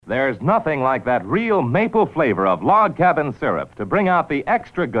There's nothing like that real maple flavor of log cabin syrup to bring out the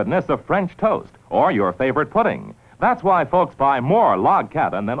extra goodness of French toast or your favorite pudding. That's why folks buy more log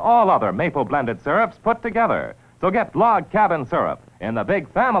cabin than all other maple blended syrups put together. So get log cabin syrup in the big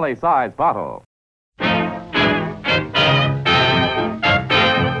family size bottle.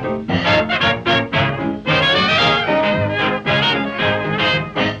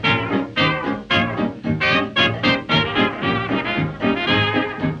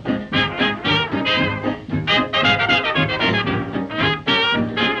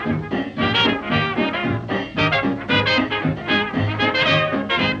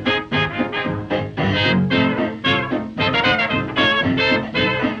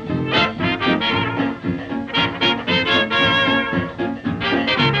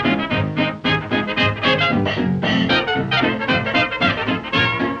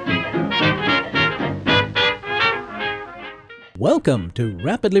 Welcome to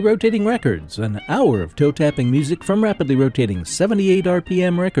Rapidly Rotating Records, an hour of toe-tapping music from rapidly rotating 78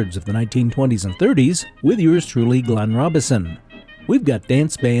 RPM records of the 1920s and 30s, with yours truly, Glenn Robison. We've got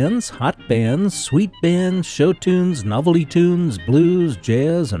dance bands, hot bands, sweet bands, show tunes, novelty tunes, blues,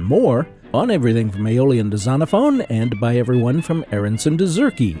 jazz, and more, on everything from Aeolian to Zonophone, and by everyone from Aronson to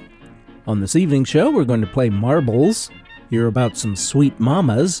Zerke. On this evening's show, we're going to play marbles, hear about some sweet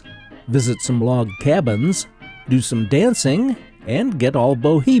mamas, visit some log cabins, do some dancing, and get all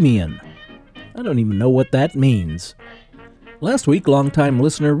bohemian. I don't even know what that means. Last week, longtime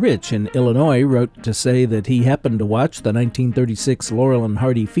listener Rich in Illinois wrote to say that he happened to watch the 1936 Laurel and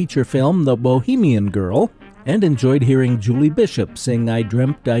Hardy feature film The Bohemian Girl and enjoyed hearing Julie Bishop sing I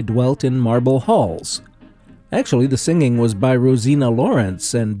Dreamt I Dwelt in Marble Halls. Actually, the singing was by Rosina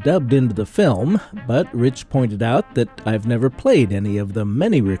Lawrence and dubbed into the film, but Rich pointed out that I've never played any of the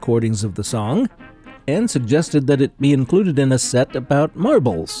many recordings of the song, and suggested that it be included in a set about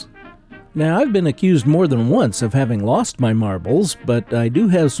marbles. Now, I've been accused more than once of having lost my marbles, but I do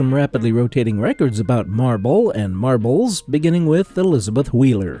have some rapidly rotating records about marble and marbles, beginning with Elizabeth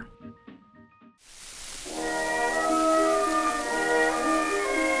Wheeler.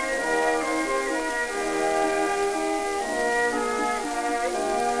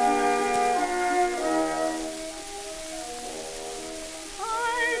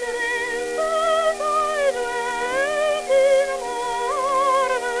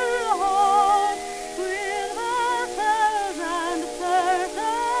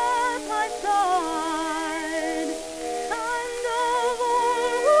 And of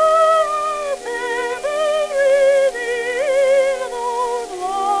all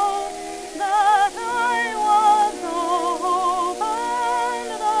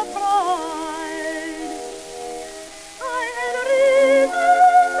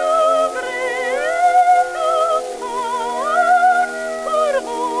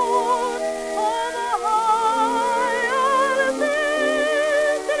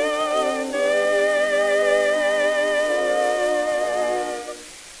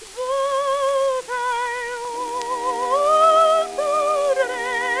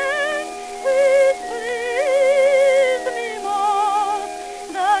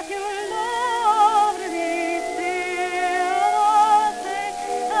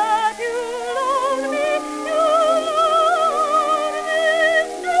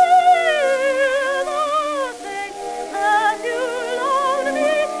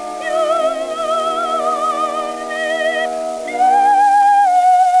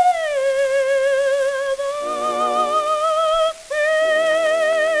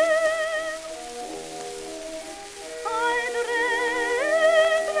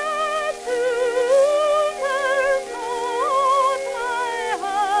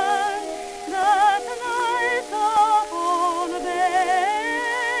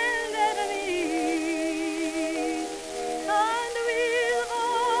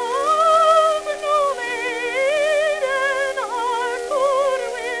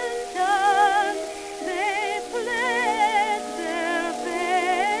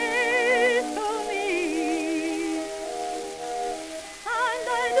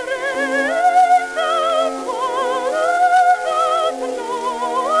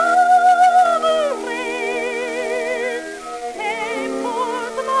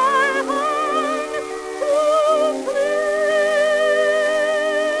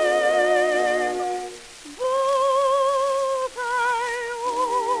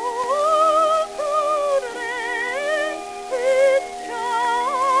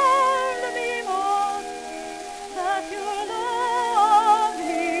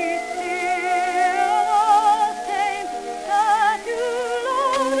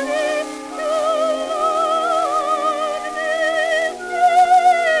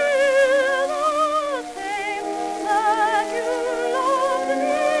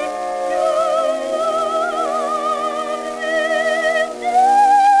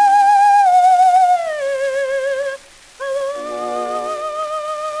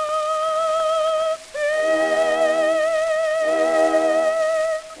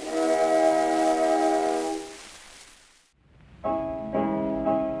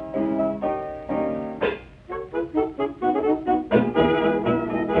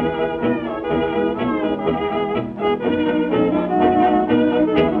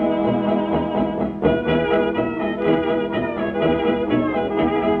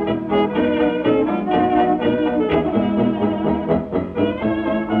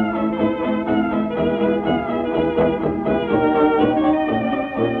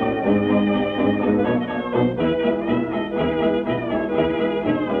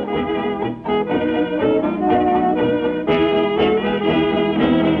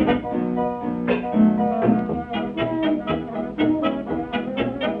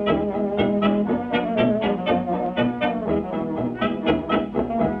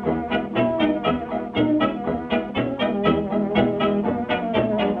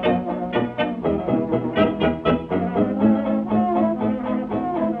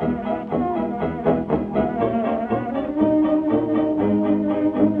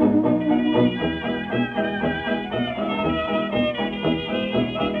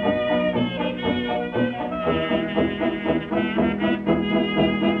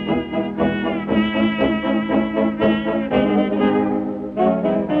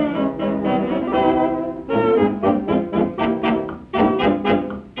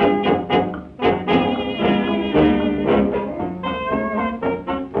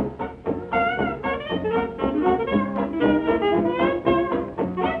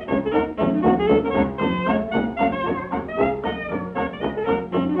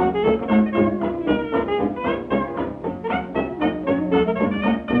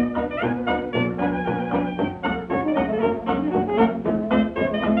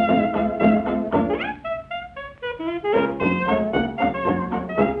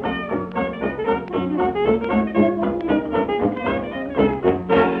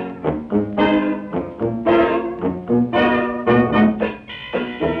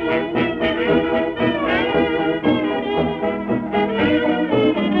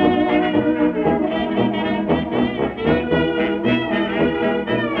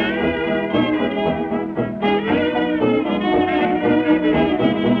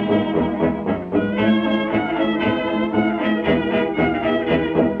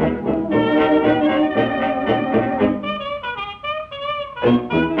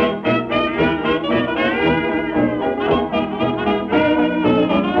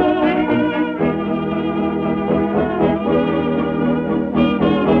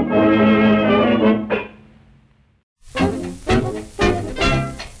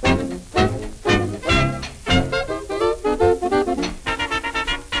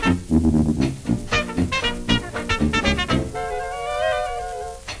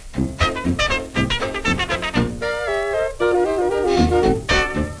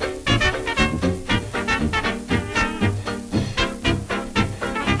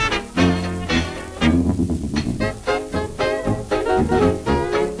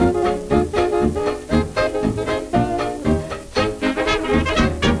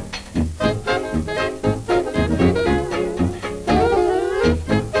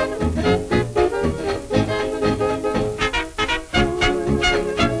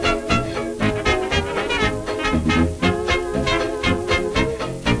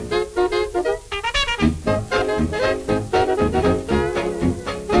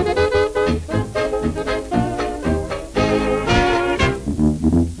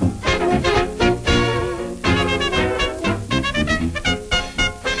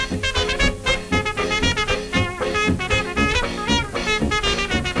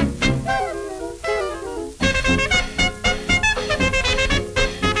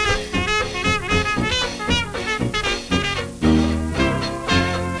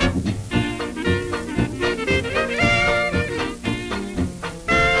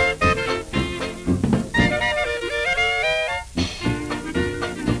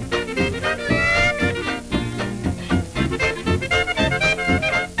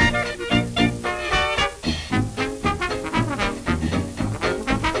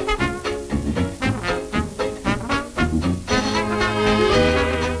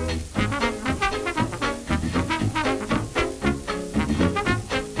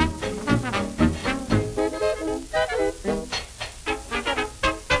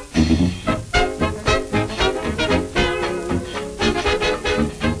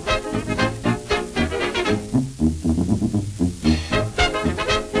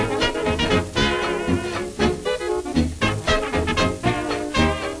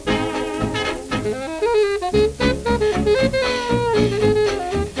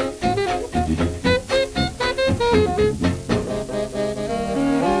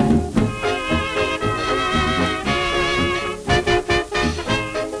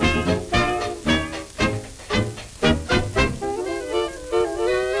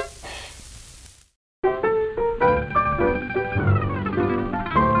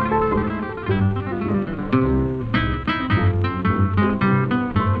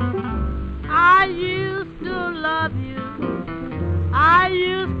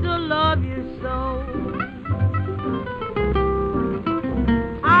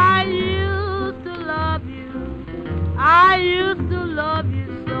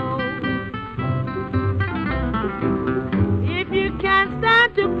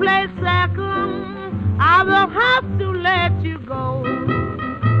I will have to let you go.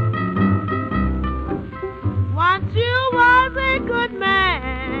 Once you was a good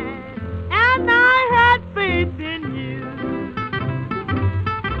man, and I had faith in you.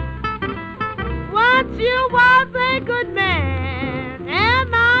 Once you was a good man, and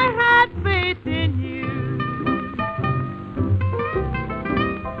I had faith in you.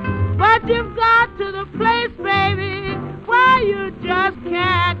 But you've got to the place, baby, where you just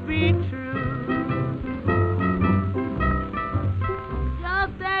can't be true.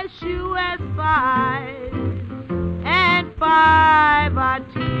 Just as sure as 5 and 5 are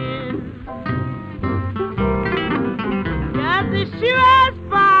 10. Just as sure as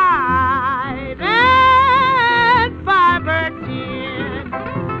 5 and 5 are 10.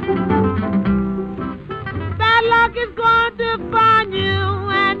 Bad luck is going to find you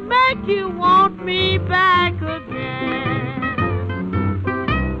and make you want me back again.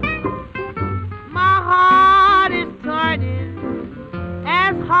 My heart is turning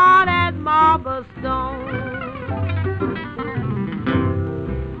as hard as marble stone.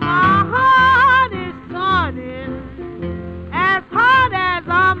 My heart is turning as hard as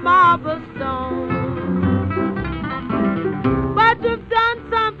a marble stone. But you've done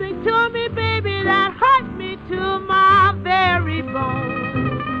something to me, baby, that hurt me to my very bone.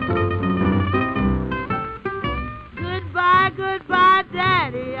 Goodbye, goodbye,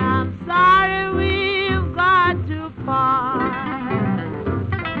 Daddy, I'm sorry we've got to part.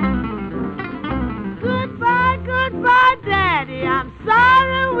 Goodbye, goodbye, Daddy, I'm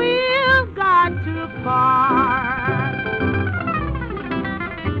sorry we've got to part.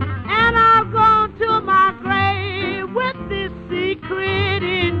 And I'll go to my grave with this secret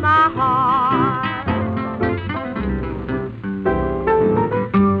in my heart.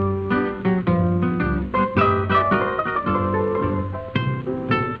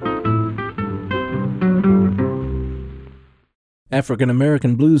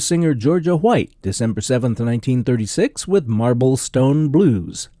 African-American blues singer Georgia White, December 7, 1936, with Marble Stone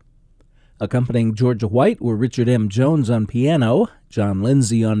Blues. Accompanying Georgia White were Richard M. Jones on piano, John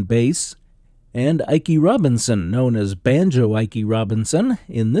Lindsay on bass, and Ike Robinson, known as Banjo Ike Robinson,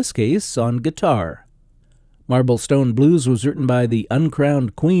 in this case on guitar. Marble Stone Blues was written by the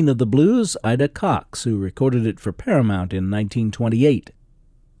uncrowned queen of the blues, Ida Cox, who recorded it for Paramount in 1928.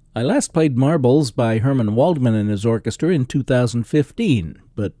 I last played Marbles by Herman Waldman and his orchestra in 2015,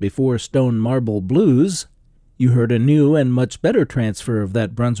 but before Stone Marble Blues, you heard a new and much better transfer of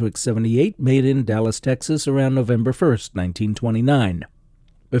that Brunswick 78 made in Dallas, Texas around November 1st, 1929.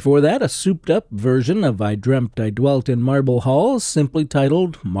 Before that, a souped-up version of I Dreamt I Dwelt in Marble Halls, simply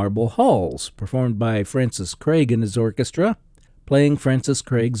titled Marble Halls, performed by Francis Craig and his orchestra, playing Francis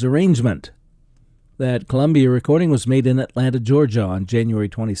Craig's arrangement. That Columbia recording was made in Atlanta, Georgia on January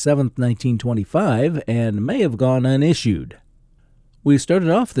 27, 1925, and may have gone unissued. We started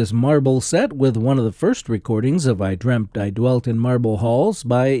off this Marble set with one of the first recordings of I Dreamt I Dwelt in Marble Halls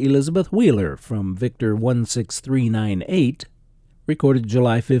by Elizabeth Wheeler from Victor 16398, recorded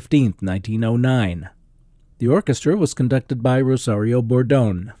July 15, 1909. The orchestra was conducted by Rosario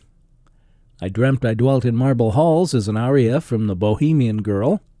Bordone. I Dreamt I Dwelt in Marble Halls is an aria from The Bohemian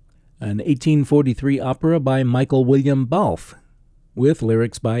Girl, an 1843 opera by Michael William Balfe, with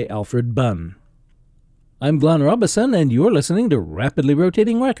lyrics by Alfred Bunn. I'm Glenn Robison, and you're listening to Rapidly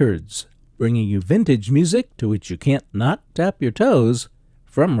Rotating Records, bringing you vintage music to which you can't not tap your toes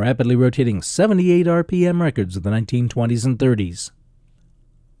from rapidly rotating 78 RPM records of the 1920s and 30s.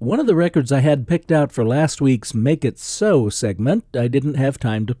 One of the records I had picked out for last week's Make It So segment I didn't have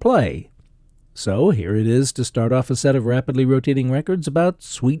time to play. So here it is to start off a set of rapidly rotating records about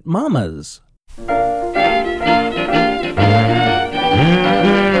Sweet Mamas.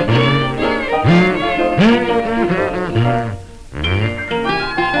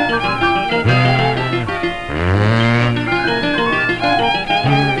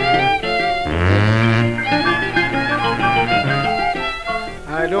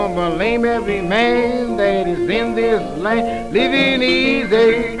 I don't blame every man that is in this land living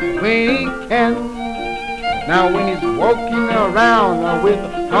easy when he can. Now when he's walking around with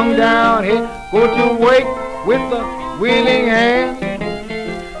a hung down head, go to work with a willing hand.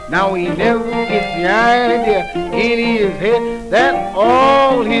 Now he never gets the idea in his head that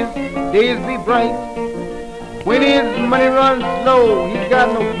all his days be bright. When his money runs low, he's got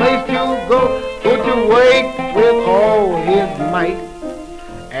no place to go to work with all his might.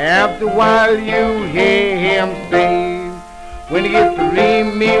 After a while you hear him say, when he gets 3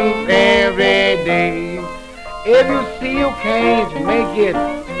 meals every day, if you see you can't make it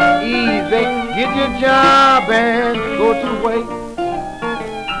easy, get your job and go to work.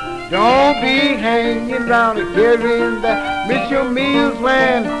 Don't be hanging round and carrying that. Miss your meals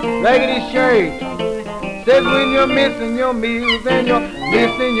when raggedy shirt. Said when you're missing your meals and you're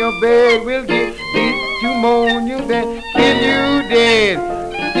missing your bed, we'll get these to moan you, then kill you dead.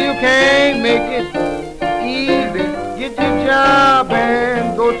 Still can't make it easy. Get your job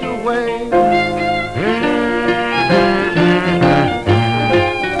and go to work.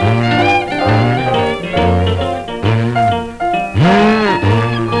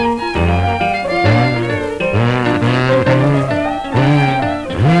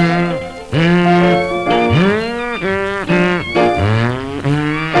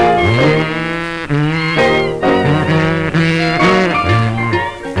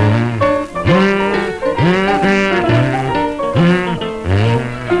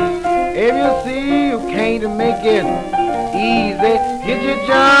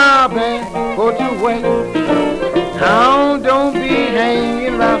 Now don't be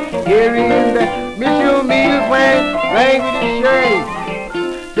hanging around carrying that. Miss your meals when raggedy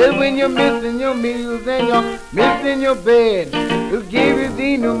shirt. Said when you're missing your meals and you're missing your bed, it'll give you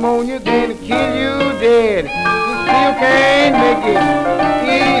the pneumonia, then it'll kill you dead. You still can't make it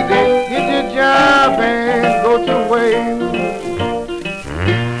easy. Get your job and go to work.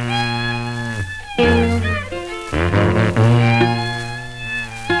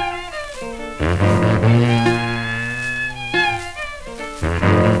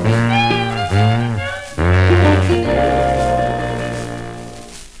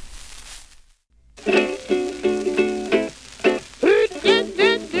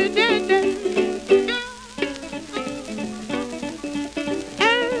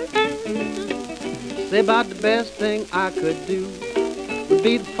 Say about the best thing I could do would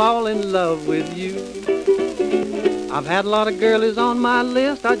be to fall in love with you. I've had a lot of girlies on my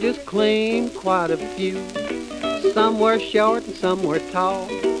list, I just claimed quite a few. Some were short and some were tall,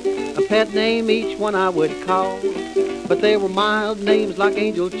 a pet name each one I would call. But they were mild names like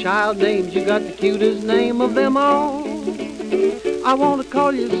angel child names, you got the cutest name of them all. I want to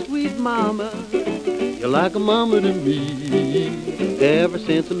call you sweet mama, you're like a mama to me. Ever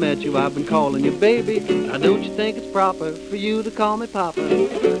since I met you, I've been calling you baby. Now don't you think it's proper for you to call me papa?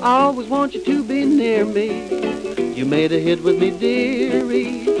 I always want you to be near me. You made a hit with me,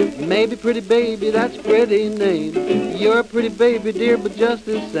 dearie. Maybe pretty baby, that's a pretty name. You're a pretty baby, dear, but just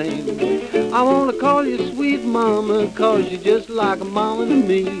the same. I want to call you sweet mama, 'cause you're just like a mama to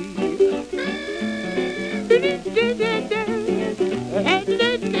me.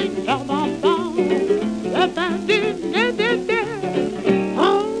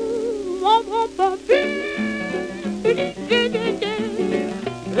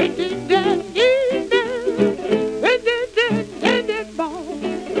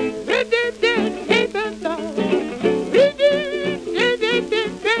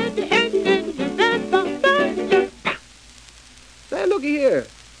 Say, looky here.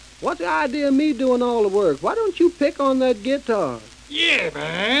 What's the idea of me doing all the work? Why don't you pick on that guitar? Yeah,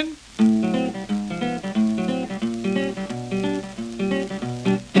 man.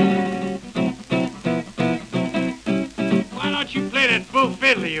 Why don't you play that bull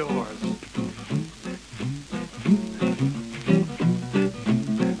fiddle of yours?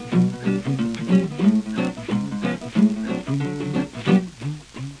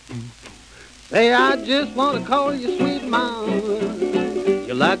 Say, I just want to call you sweet mama.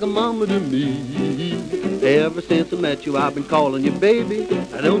 You're like a mama to me. Ever since I met you, I've been calling you baby.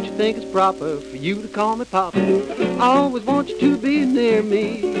 Now don't you think it's proper for you to call me papa? I always want you to be near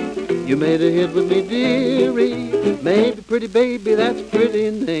me. You made a hit with me, dearie. Maybe pretty baby, that's a pretty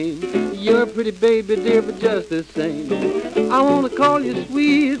name. You're a pretty baby, dear, but just the same. I want to call you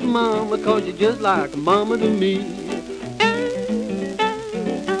sweet mama, 'cause you're just like a mama to me.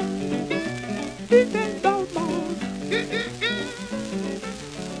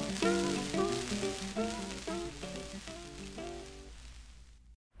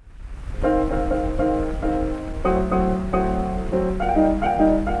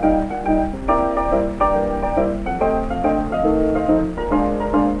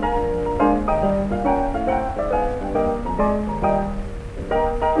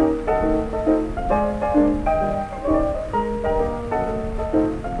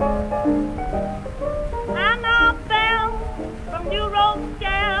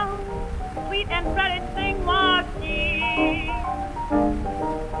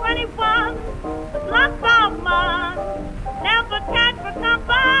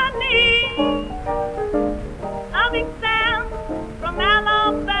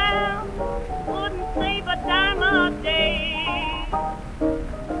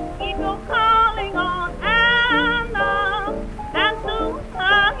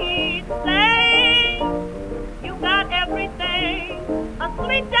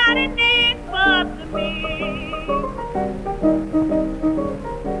 sweet daddy needs but to me.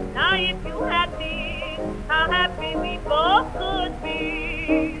 Now if you had me, how happy we both could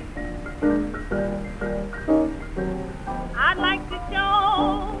be. I'd like to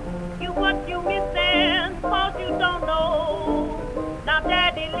show you what you missing, 'cause you don't know. Now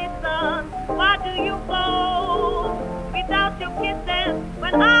daddy, listen, why do you go without your kissing?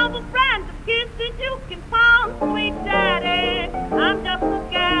 When I'm a friend of kisses you can find, sweet daddy, I'm just a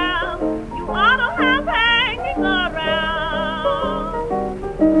gal you ought to have hanging around.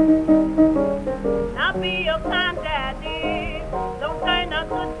 Now be a kind daddy, don't turn a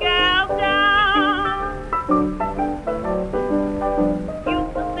good gal down.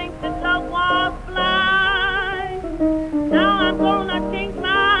 Used to think that love was blind, now I'm gonna change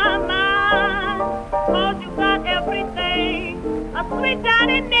my mind, 'cause you got everything a sweet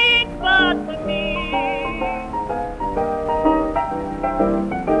daddy needs but for me.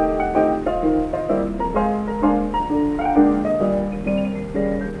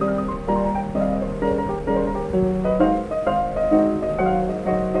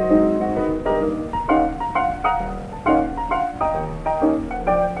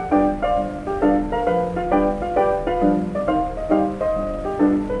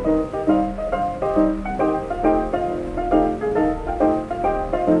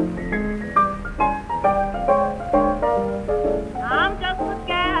 I'm just a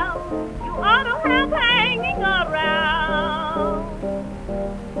gal you ought to have hanging around.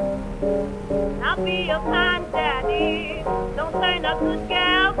 Now be a kind daddy, don't turn a good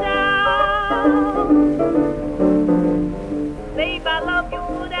gal down. Babe, I love you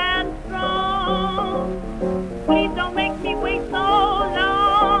good and strong. Please don't make me wait so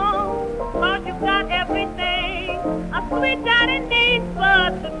long, 'cause you got everything a sweet daddy needs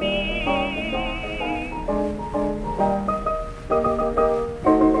but for me.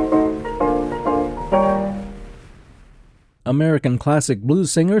 American classic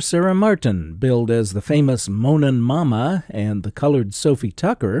blues singer Sarah Martin, billed as the famous Moanin' Mama and the colored Sophie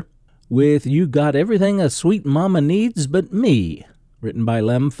Tucker, with You Got Everything a Sweet Mama Needs But Me, written by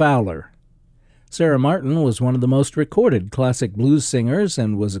Lem Fowler. Sarah Martin was one of the most recorded classic blues singers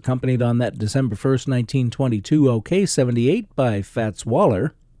and was accompanied on that December 1st, 1922 OK 78 by Fats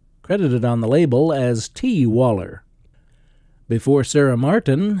Waller, credited on the label as T. Waller. Before Sarah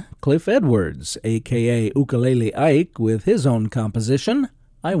Martin, Cliff Edwards, a.k.a. Ukulele Ike, with his own composition,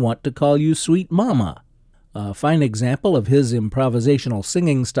 I Want to Call You Sweet Mama, a fine example of his improvisational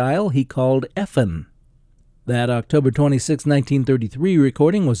singing style he called Effin'. That October 26, 1933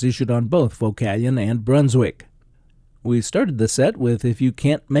 recording was issued on both Vocalion and Brunswick. We started the set with If You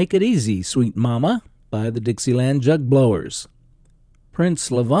Can't Make It Easy, Sweet Mama, by the Dixieland Jug Blowers. Prince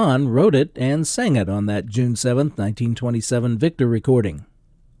Levon wrote it and sang it on that June 7, 1927 Victor recording.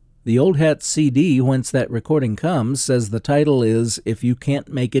 The Old Hat CD whence that recording comes says the title is If You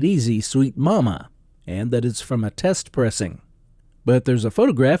Can't Make It Easy, Sweet Mama, and that it's from a test pressing. But there's a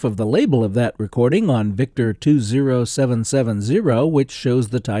photograph of the label of that recording on Victor 20770, which shows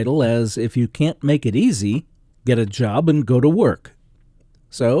the title as If You Can't Make It Easy, Get a Job and Go to Work.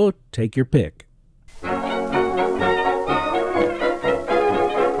 So, take your pick.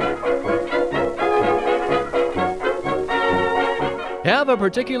 Have a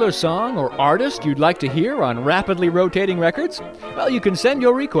particular song or artist you'd like to hear on Rapidly Rotating Records? Well, you can send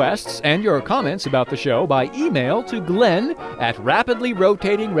your requests and your comments about the show by email to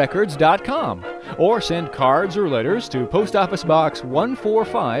glenn@rapidlyrotatingrecords.com or send cards or letters to Post Office Box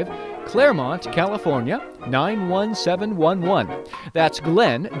 145, Claremont, California, 91711. That's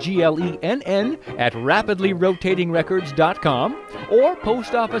Glenn, Glenn, at rapidlyrotatingrecords.com or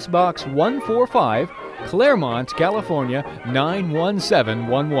Post Office Box 145, Claremont, California,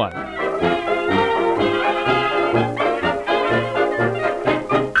 91711.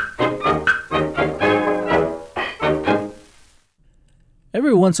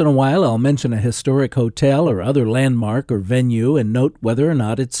 Every once in a while, I'll mention a historic hotel or other landmark or venue and note whether or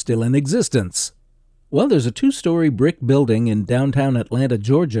not it's still in existence. Well, there's a 2-story brick building in downtown Atlanta,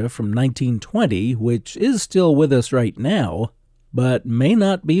 Georgia from 1920, which is still with us right now, but may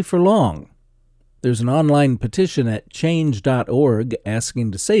not be for long. There's an online petition at change.org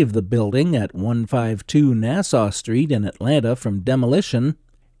asking to save the building at 152 Nassau Street in Atlanta from demolition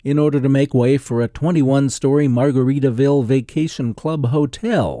in order to make way for a 21-story Margaritaville Vacation Club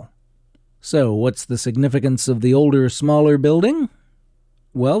hotel. So, what's the significance of the older, smaller building?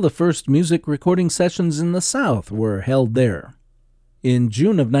 Well, the first music recording sessions in the South were held there. In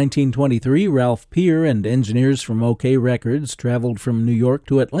June of 1923, Ralph Peer and engineers from OK Records traveled from New York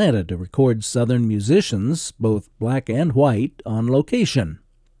to Atlanta to record Southern musicians, both black and white, on location.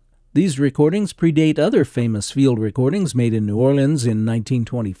 These recordings predate other famous field recordings made in New Orleans in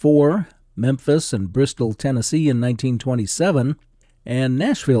 1924, Memphis and Bristol, Tennessee in 1927, and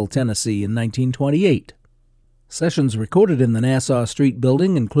Nashville, Tennessee in 1928. Sessions recorded in the Nassau Street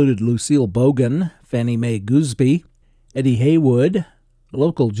Building included Lucille Bogan, Fannie Mae Gooseby, Eddie Haywood,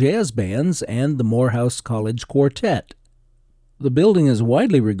 local jazz bands, and the Morehouse College Quartet. The building is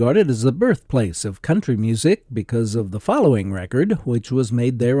widely regarded as the birthplace of country music because of the following record, which was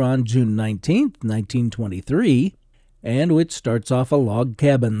made there on June 19, 1923, and which starts off a Log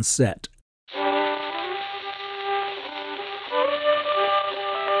Cabin set.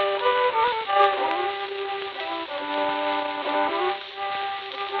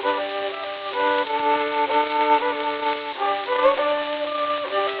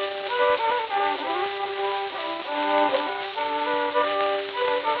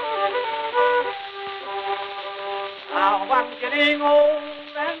 Getting old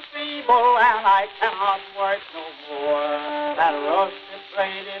and feeble, and I cannot work no more. That rusted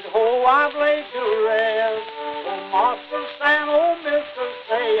bladed hoe I've laid to rest. Oh, Master Stan, oh, Mr.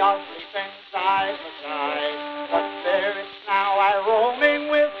 Say, I'll sleep inside the side. But spirits now I roaming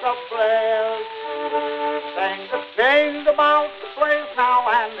with the blessed. Things have changed about the place now,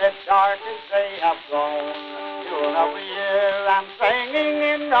 and as dark as they have grown. Till every year I'm singing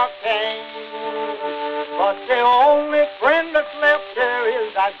in the cane. But the only friend that's left here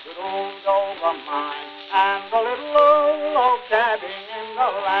is that good old dog of mine and the little old log cabin in the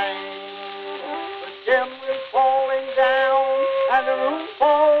lane. The chimney's falling down and the roof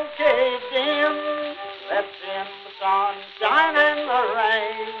all caved in. Left in the sunshine and the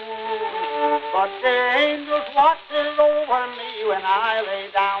rain. But the angels watching over me when I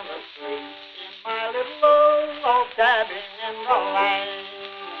lay down to sleep in my little old log cabin in the lane.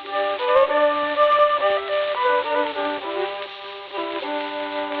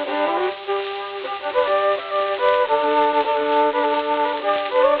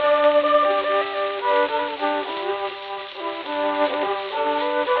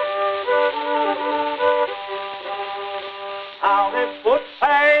 How the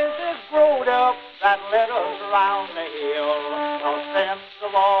footpath is growed up that led us around the hill. No sense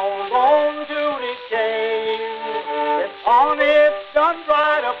of all gone to decay. It's on it done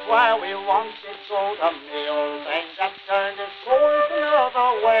dried up where we once did go to mill. Things have turned its course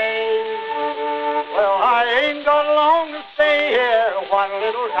another way. Well, I ain't got long to stay here. What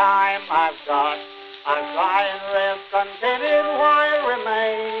little time I've got, I'll try and rest contented while I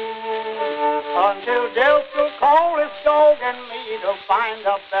remain. Until death will call this dog and me to find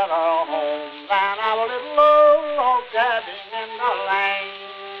a better home than our little old log cabin in the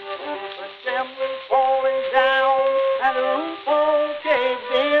lane. The chimney's falling down and the roof all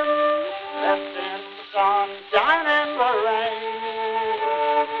caved in, left in the sunshine and the rain.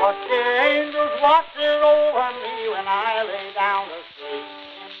 But the angels watching over me when I lay down to sleep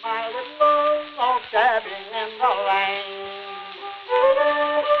in my little old log cabin in the lane.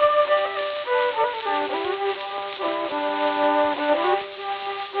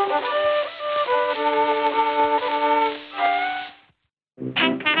 Thank you.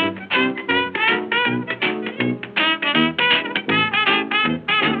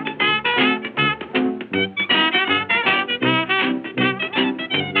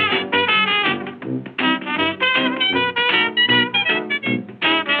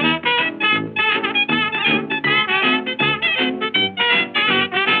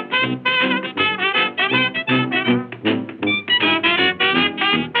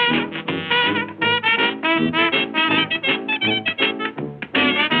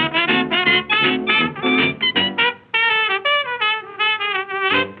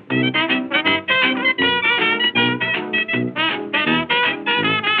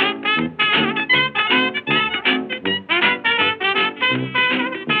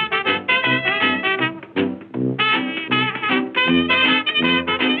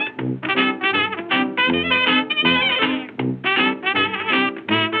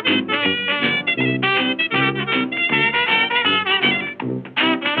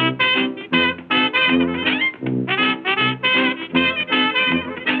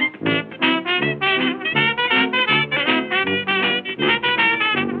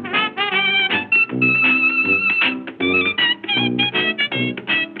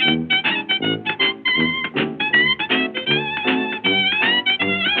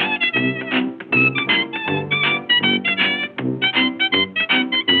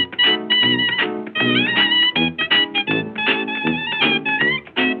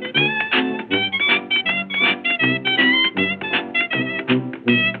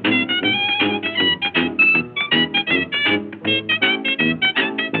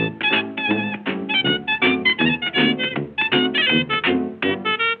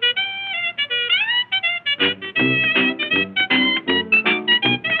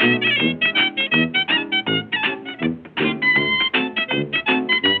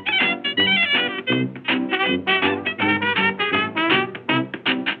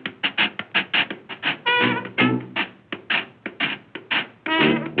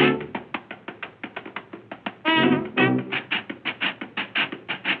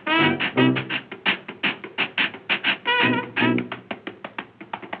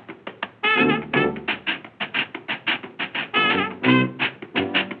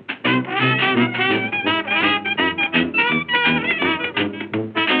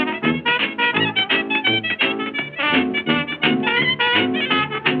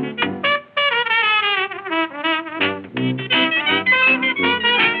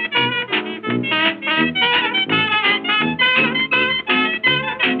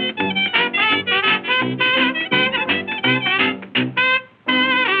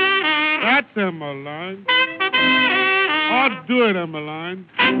 That's Emmeline. I'll do it, Emmeline.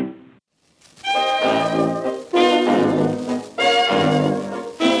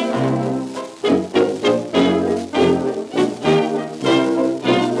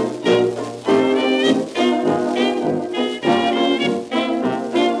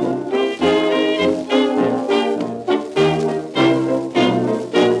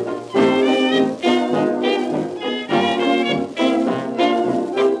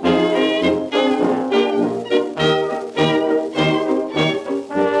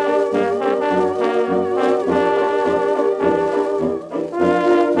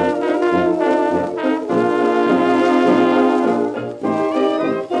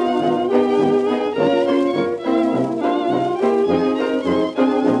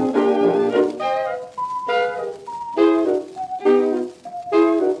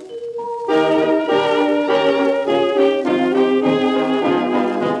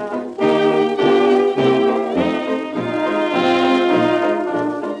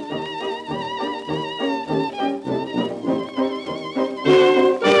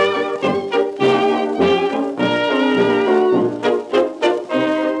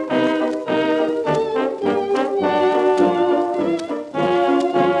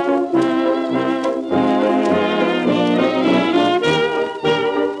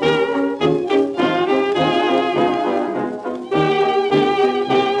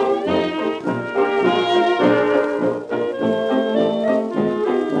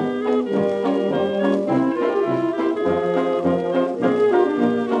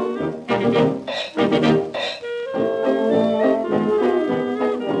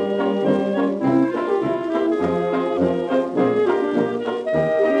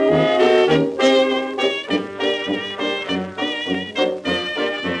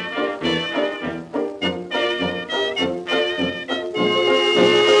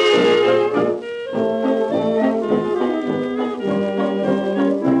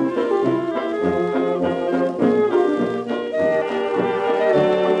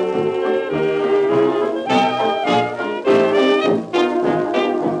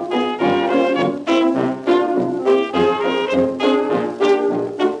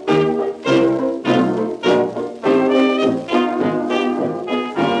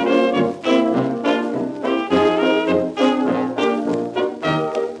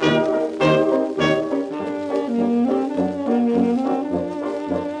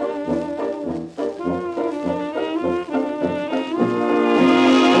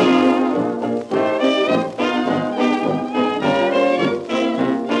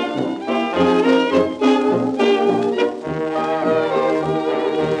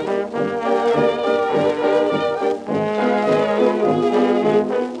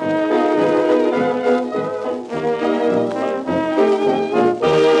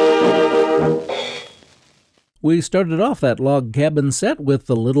 We started off that log cabin set with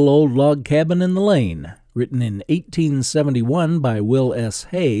The Little Old Log Cabin in the Lane, written in 1871 by Will S.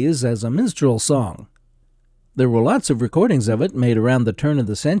 Hayes as a minstrel song. There were lots of recordings of it made around the turn of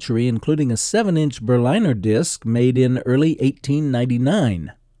the century, including a 7-inch Berliner disc made in early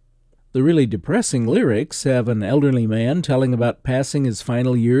 1899. The really depressing lyrics have an elderly man telling about passing his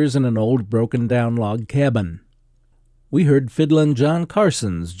final years in an old broken-down log cabin. We heard Fiddlin' John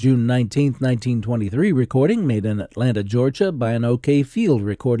Carson's June 19, 1923 recording made in Atlanta, Georgia by an OK Field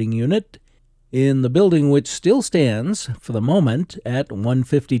recording unit in the building which still stands, for the moment, at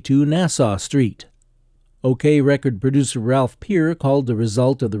 152 Nassau Street. OK record producer Ralph Peer called the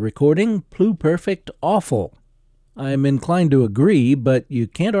result of the recording pluperfect awful. I'm inclined to agree, but you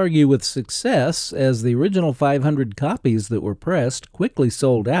can't argue with success, as the original 500 copies that were pressed quickly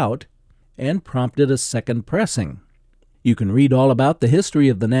sold out and prompted a second pressing. You can read all about the history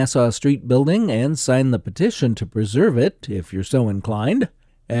of the Nassau Street building and sign the petition to preserve it, if you're so inclined,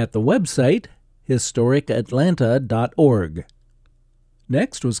 at the website historicatlanta.org.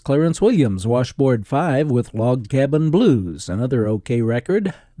 Next was Clarence Williams' Washboard 5 with Log Cabin Blues, another OK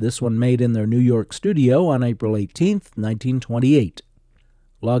record, this one made in their New York studio on April 18, 1928.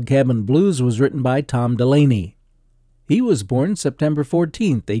 Log Cabin Blues was written by Tom Delaney. He was born September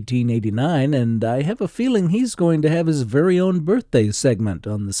 14, 1889, and I have a feeling he's going to have his very own birthday segment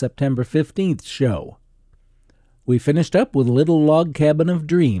on the September 15th show. We finished up with Little Log Cabin of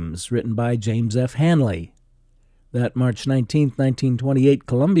Dreams, written by James F. Hanley. That March 19, 1928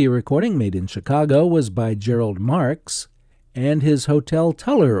 Columbia recording made in Chicago was by Gerald Marks and his Hotel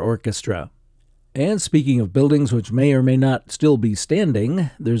Tuller Orchestra. And speaking of buildings which may or may not still be standing,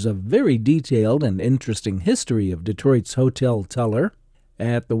 there's a very detailed and interesting history of Detroit's Hotel Tuller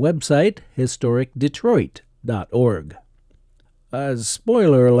at the website historicdetroit.org.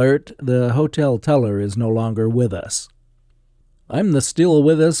 Spoiler alert, the Hotel Tuller is no longer with us. I'm the still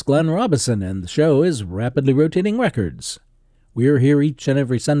with us Glenn Robison, and the show is Rapidly Rotating Records. We're here each and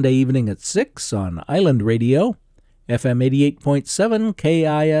every Sunday evening at 6 on Island Radio, FM 88.7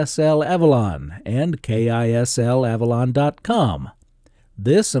 KISL Avalon, and KISLAvalon.com.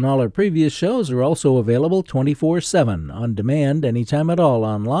 This and all our previous shows are also available 24/7 on demand anytime at all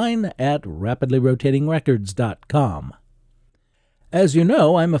online at rapidlyrotatingrecords.com. As you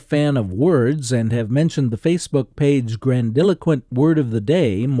know, I'm a fan of words and have mentioned the Facebook page Grandiloquent Word of the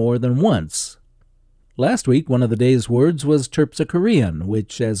Day more than once. Last week, one of the day's words was terpsichorean,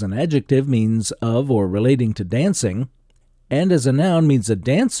 which as an adjective means of or relating to dancing, and as a noun means a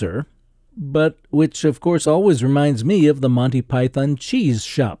dancer, but which of course always reminds me of the Monty Python Cheese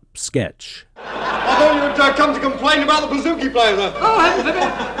Shop sketch. I thought you would come to complain about the bouzouki players. Oh, heavens forbid!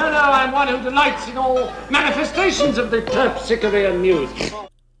 No, I'm one who delights in all manifestations of the terpsichorean muse.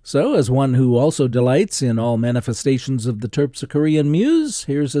 So, as one who also delights in all manifestations of the terpsichorean muse,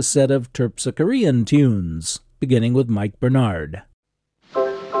 here's a set of terpsichorean tunes, beginning with Mike Bernard.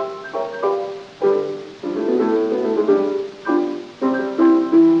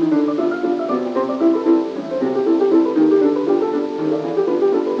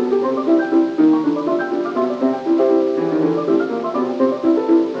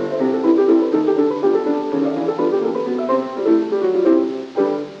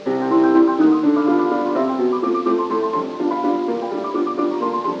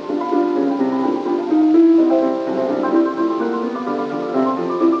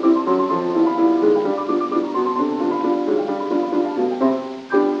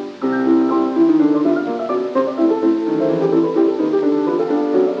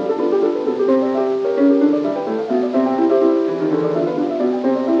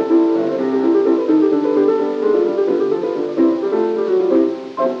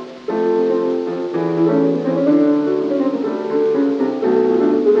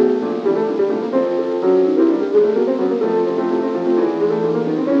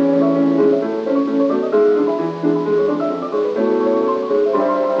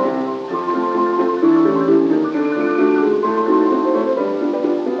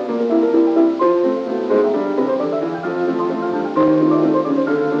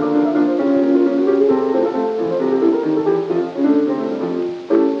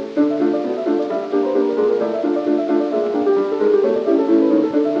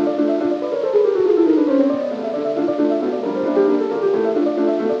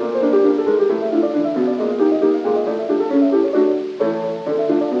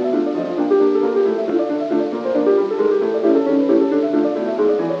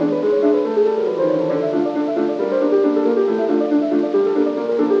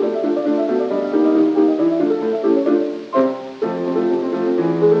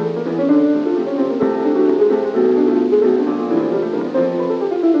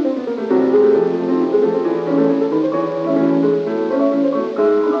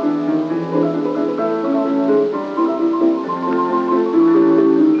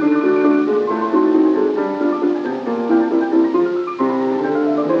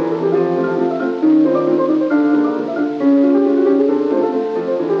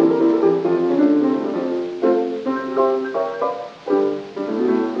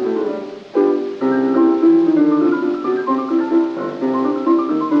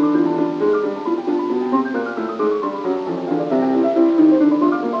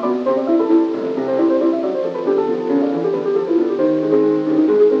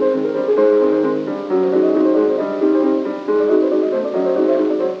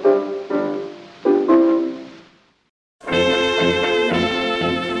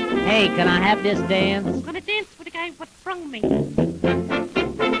 Can I have this dance? I'm gonna dance with the guy what sprung me.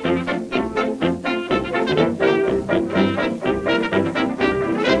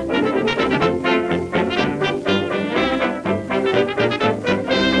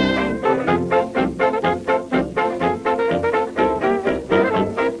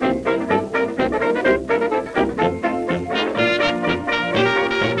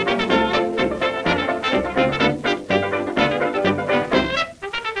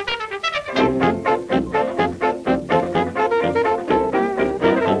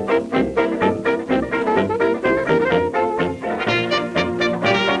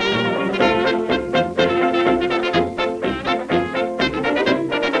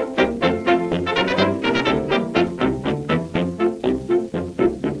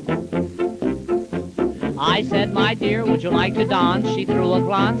 would you like to dance? She threw a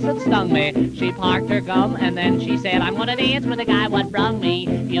glance that stung me. She parked her gum and then she said, I'm gonna dance with the guy what brung me.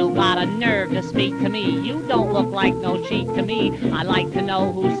 You got a nerve to speak to me. You don't look like no cheat to me. I'd like to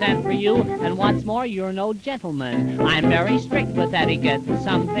know who sent for you, and once more, you're no gentleman. I'm very strict with etiquette.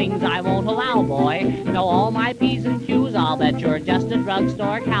 Some things I won't allow, boy. Know all my P's and Q's, I'll bet you're just a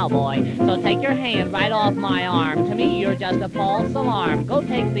drugstore cowboy. So take your hand right off my arm. To me, you're just a false alarm. Go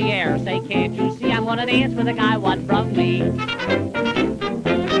take the air, say, can't you see I'm gonna dance with the guy what brung me?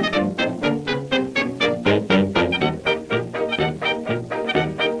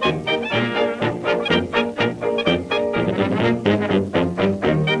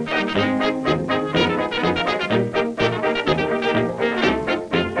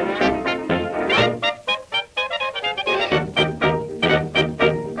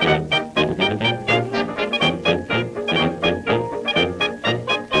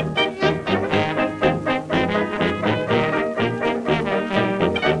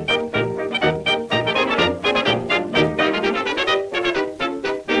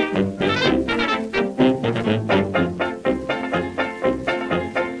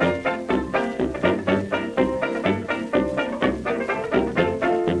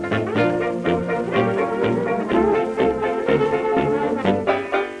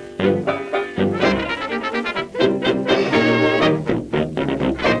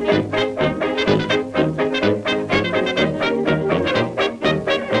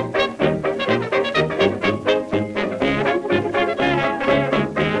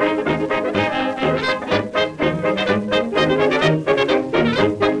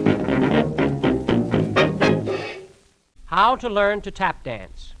 How to learn to tap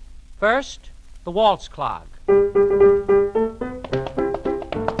dance. First, the waltz clog.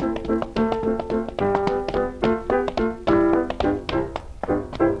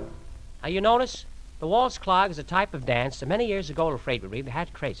 Now you notice the waltz clog is a type of dance that many years ago, afraid we had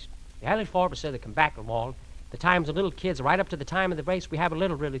to trace it. The Alley Forward said they come back to the wall. The times of little kids, right up to the time of the race, we have a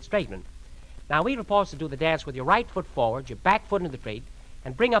little really straightening. Now we were supposed to do the dance with your right foot forward, your back foot into the feet,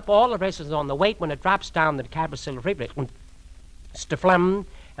 and bring up all the races on the weight when it drops down the carousel of rhythm. Steflem,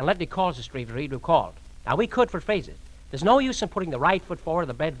 and let the calls the street read who called. Now we could for phrases. There's no use in putting the right foot forward,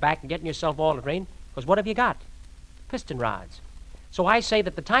 the bed back, and getting yourself all the rain, because what have you got? Piston rods. So I say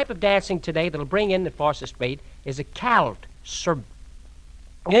that the type of dancing today that'll bring in the force straight is a calt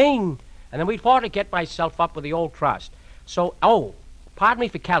and then we'd ought to get myself up with the old trust. So, pardon me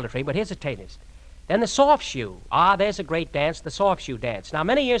for calendry, but here's a taste. Then the soft shoe. There's a great dance, the soft shoe dance. Now,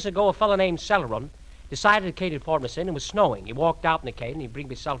 many years ago, a fellow named Celeron decided to cater for us in. It was snowing. He walked out in the cave and he'd bring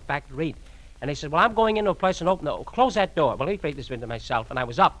himself back to read. And he said, well, I'm going into a place and close that door. Well, he played this into myself, and I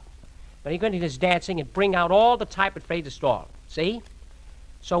was up. But he went into his dancing and bring out all the type of phrase to stall. See?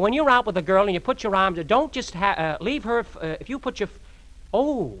 So when you're out with a girl and you put your arms, don't just leave her, if you put your,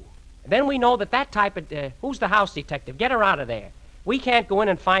 then we know that type of, who's the house detective? Get her out of there. We can't go in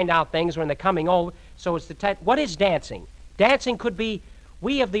and find out things when they're coming over. So it's the type, what is dancing? Dancing could be,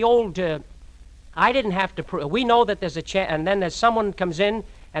 we of the old, I didn't have to, we know that there's a chance, and then there's someone comes in,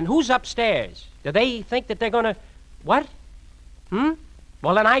 and who's upstairs? Do they think that they're going to, what?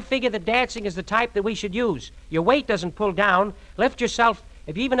 Well, then I figure that dancing is the type that we should use. Your weight doesn't pull down. Lift yourself,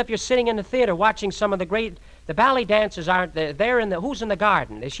 even if you're sitting in the theater watching some of the ballet dancers aren't, they're in the, who's in the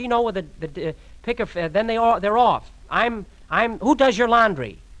garden? Does she know where the picker, then they're off. Who does your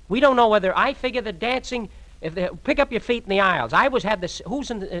laundry? We don't know whether, I figure that dancing, if they pick up your feet in the aisles. I always had this,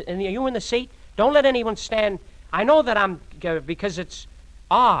 who's are you in the seat? Don't let anyone stand. I know that because it's,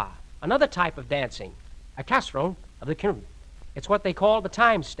 another type of dancing, a casserole of the kingdom. It's what they call the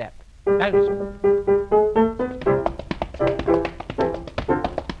time step.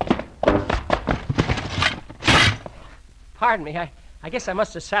 Pardon me, I guess I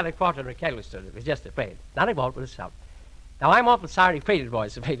must have sounded quarter careless. It was just a phrase. Not involved with itself. Now, I'm awful sorry, pretty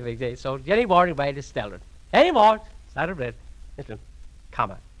boys, to make a big day, so any more anybody to stellar. Any more, side of red,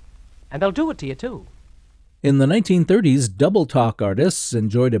 comma. And they'll do it to you, too. In the 1930s, double talk artists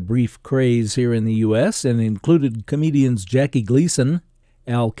enjoyed a brief craze here in the U.S. and included comedians Jackie Gleason,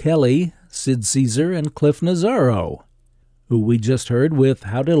 Al Kelly, Sid Caesar, and Cliff Nazzaro, who we just heard with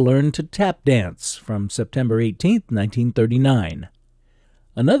How to Learn to Tap Dance from September 18, 1939.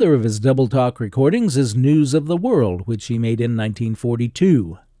 Another of his double talk recordings is News of the World, which he made in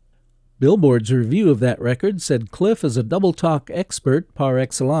 1942. Billboard's review of that record said Cliff is a double talk expert par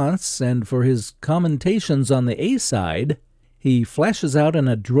excellence, and for his commentations on the A-side, he flashes out an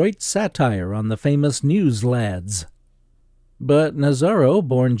adroit satire on the famous news lads. But Nazzaro,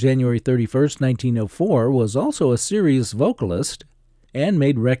 born January 31, 1904, was also a serious vocalist. and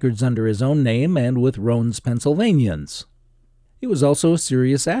made records under his own name and with Roan's Pennsylvanians. He was also a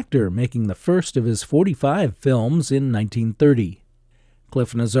serious actor, making the first of his 45 films in 1930.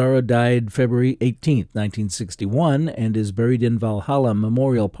 Cliff Nazaro died February 18, 1961, and is buried in Valhalla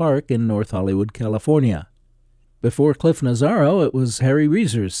Memorial Park in North Hollywood, California. Before Cliff Nazaro, it was Harry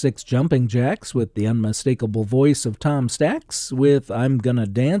Reeser's Six Jumping Jacks with the unmistakable voice of Tom Stax with I'm Gonna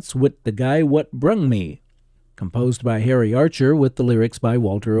Dance Wit the Guy What Brung Me, composed by Harry Archer with the lyrics by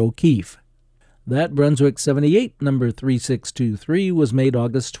Walter O'Keefe. That Brunswick 78, number 3623, was made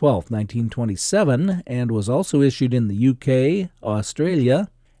August 12, 1927, and was also issued in the UK, Australia,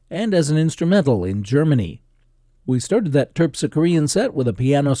 and as an instrumental in Germany. We started that Terpsichorean set with a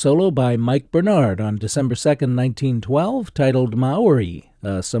piano solo by Mike Bernard on December 2, 1912, titled Maori,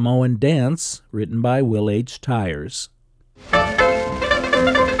 a Samoan dance, written by Will H. Tyers.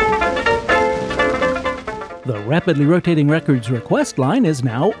 The Rapidly Rotating Records request line is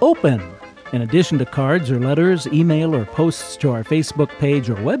now open. In addition to cards or letters, email, or posts to our Facebook page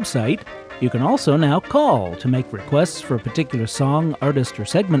or website, you can also now call to make requests for a particular song, artist, or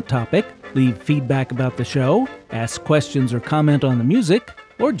segment topic, leave feedback about the show, ask questions or comment on the music,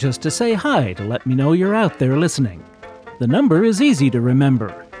 or just to say hi to let me know you're out there listening. The number is easy to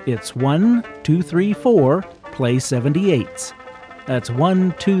remember. It's 1-234-play-78s. That's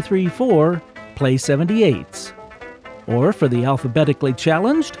 1-234-play-78s. Or for the alphabetically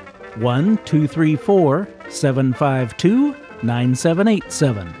challenged,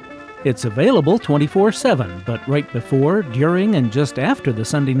 1-234-752-9787. It's available 24/7, but right before, during, and just after the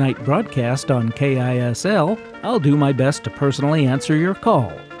Sunday night broadcast on KISL, I'll do my best to personally answer your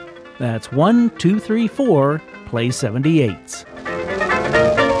call. That's 1-234-play-78s.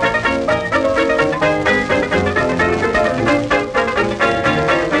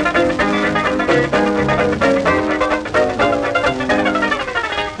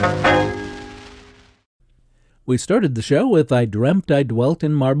 We started the show with I Dreamt I Dwelt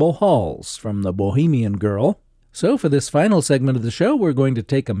in Marble Halls from the Bohemian Girl. So for this final segment of the show, we're going to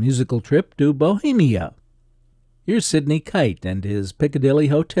take a musical trip to Bohemia. Here's Sidney Kite and his Piccadilly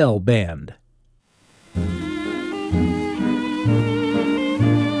Hotel Band.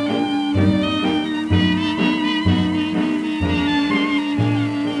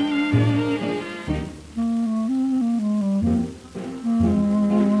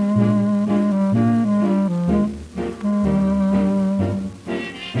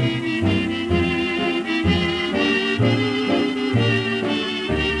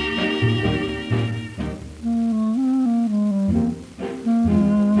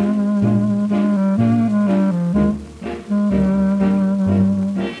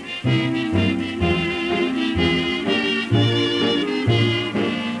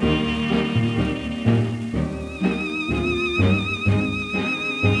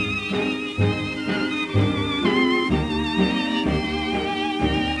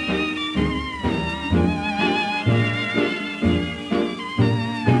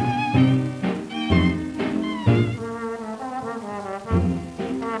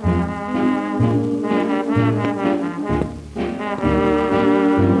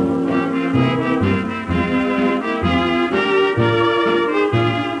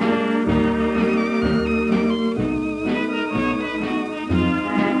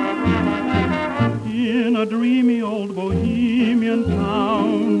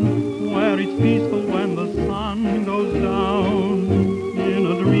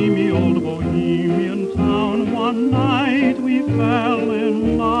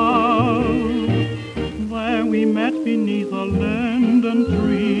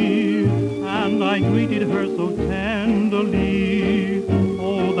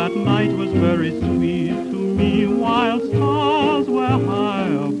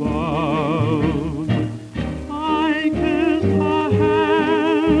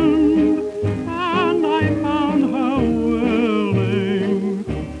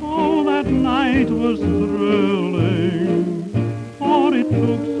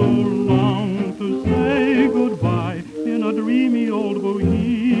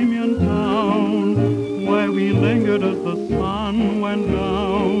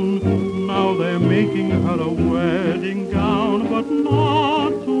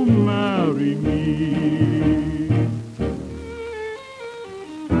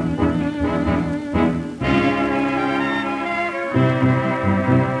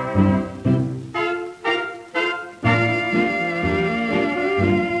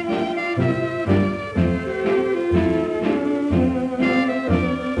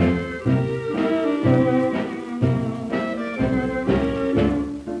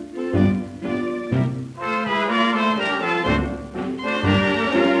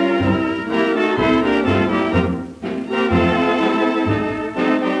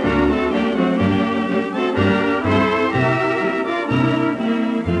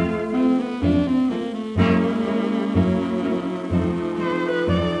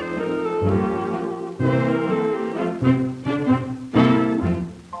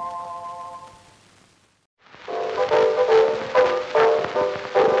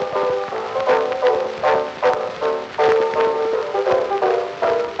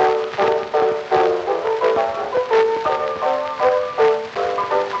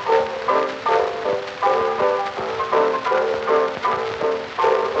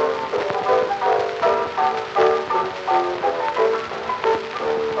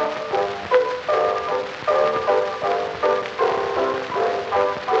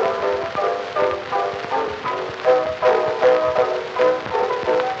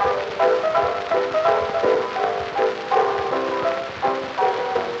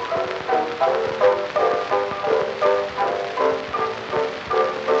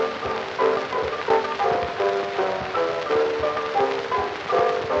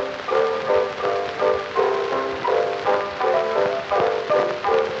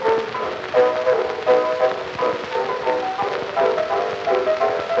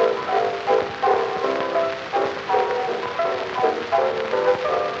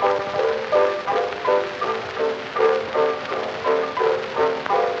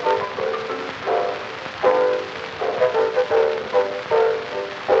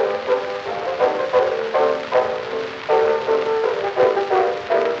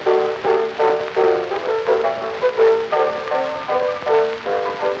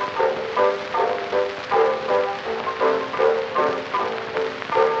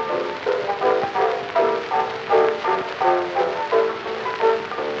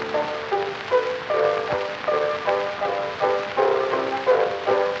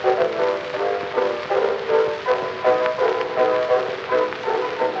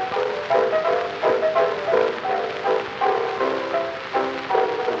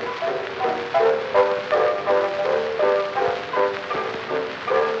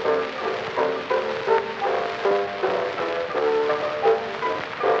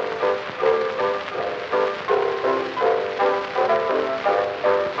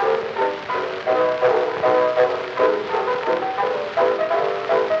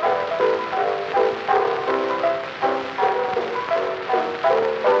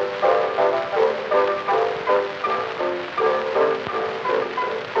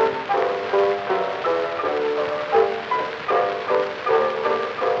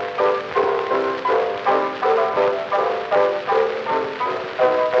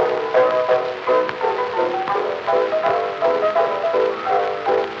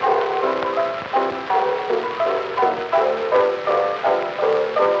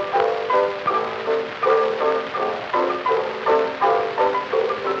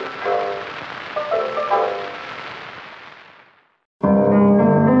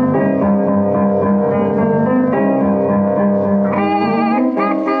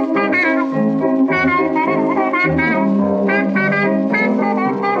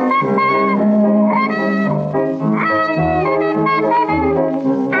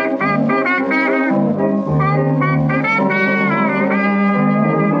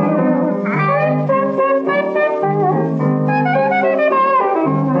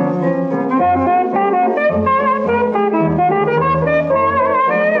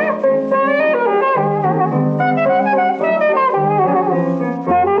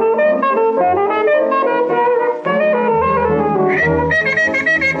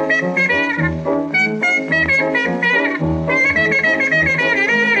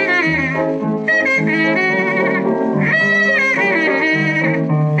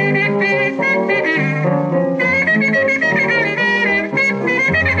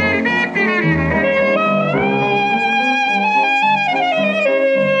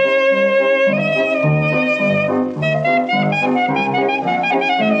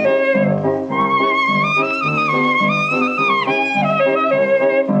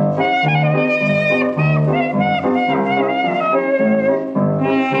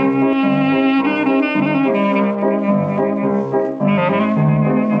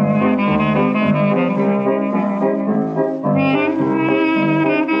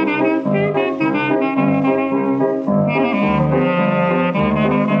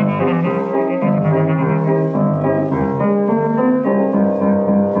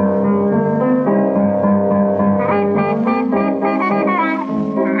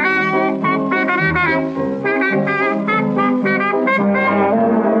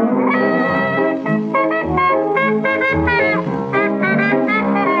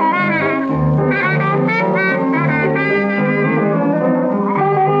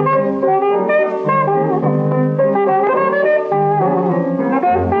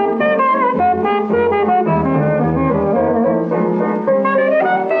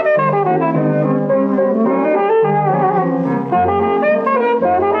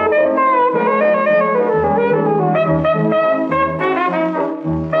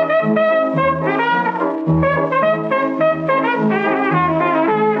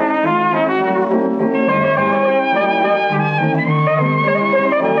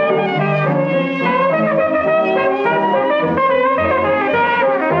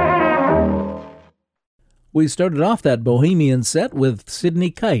 We started off that Bohemian set with Sidney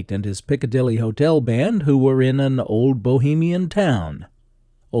Kite and his Piccadilly Hotel Band, who were in an Old Bohemian Town.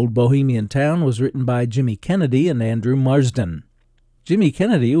 Old Bohemian Town was written by Jimmy Kennedy and Andrew Marsden. Jimmy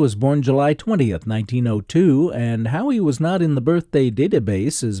Kennedy was born July 20th, 1902, and how he was not in the birthday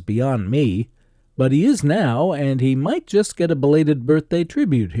database is beyond me, but he is now, and he might just get a belated birthday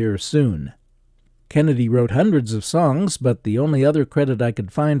tribute here soon. Kennedy wrote hundreds of songs, but the only other credit I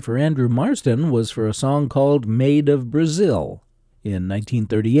could find for Andrew Marsden was for a song called Maid of Brazil in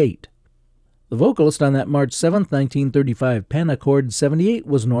 1938. The vocalist on that March 7, 1935 Panaccord 78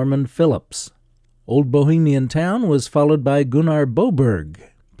 was Norman Phillips. Old Bohemian Town was followed by Gunnar Boberg,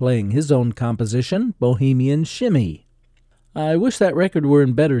 playing his own composition, Bohemian Shimmy. I wish that record were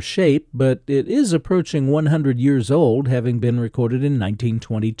in better shape, but it is approaching 100 years old, having been recorded in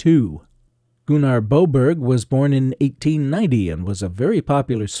 1922. Gunnar Boberg was born in 1890 and was a very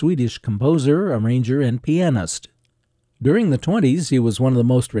popular Swedish composer, arranger, and pianist. During the 20s, he was one of the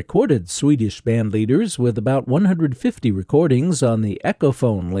most recorded Swedish band leaders, with about 150 recordings on the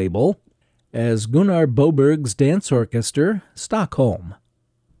Echophone label as Gunnar Boberg's dance orchestra, Stockholm.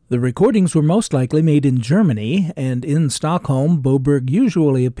 The recordings were most likely made in Germany, and in Stockholm, Boberg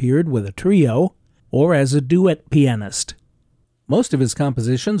usually appeared with a trio or as a duet pianist. Most of his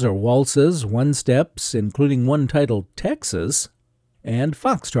compositions are waltzes, one-steps, including one titled Texas, and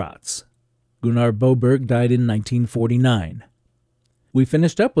foxtrots. Gunnar Boberg died in 1949. We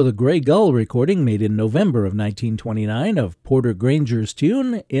finished up with a Grey Gull recording made in November of 1929 of Porter Granger's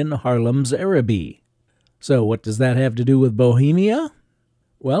tune In Harlem's Araby. So what does that have to do with Bohemia?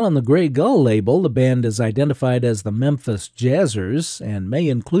 Well, on the Grey Gull label, the band is identified as the Memphis Jazzers and may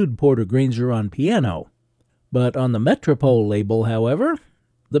include Porter Granger on piano. But on the Metropole label, however,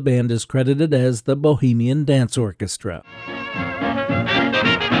 the band is credited as the Bohemian Dance Orchestra.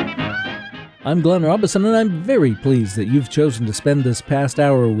 I'm Glenn Robison, and I'm very pleased that you've chosen to spend this past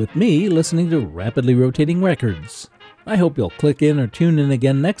hour with me listening to Rapidly Rotating Records. I hope you'll click in or tune in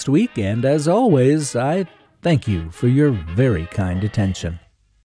again next week, and as always, I thank you for your very kind attention.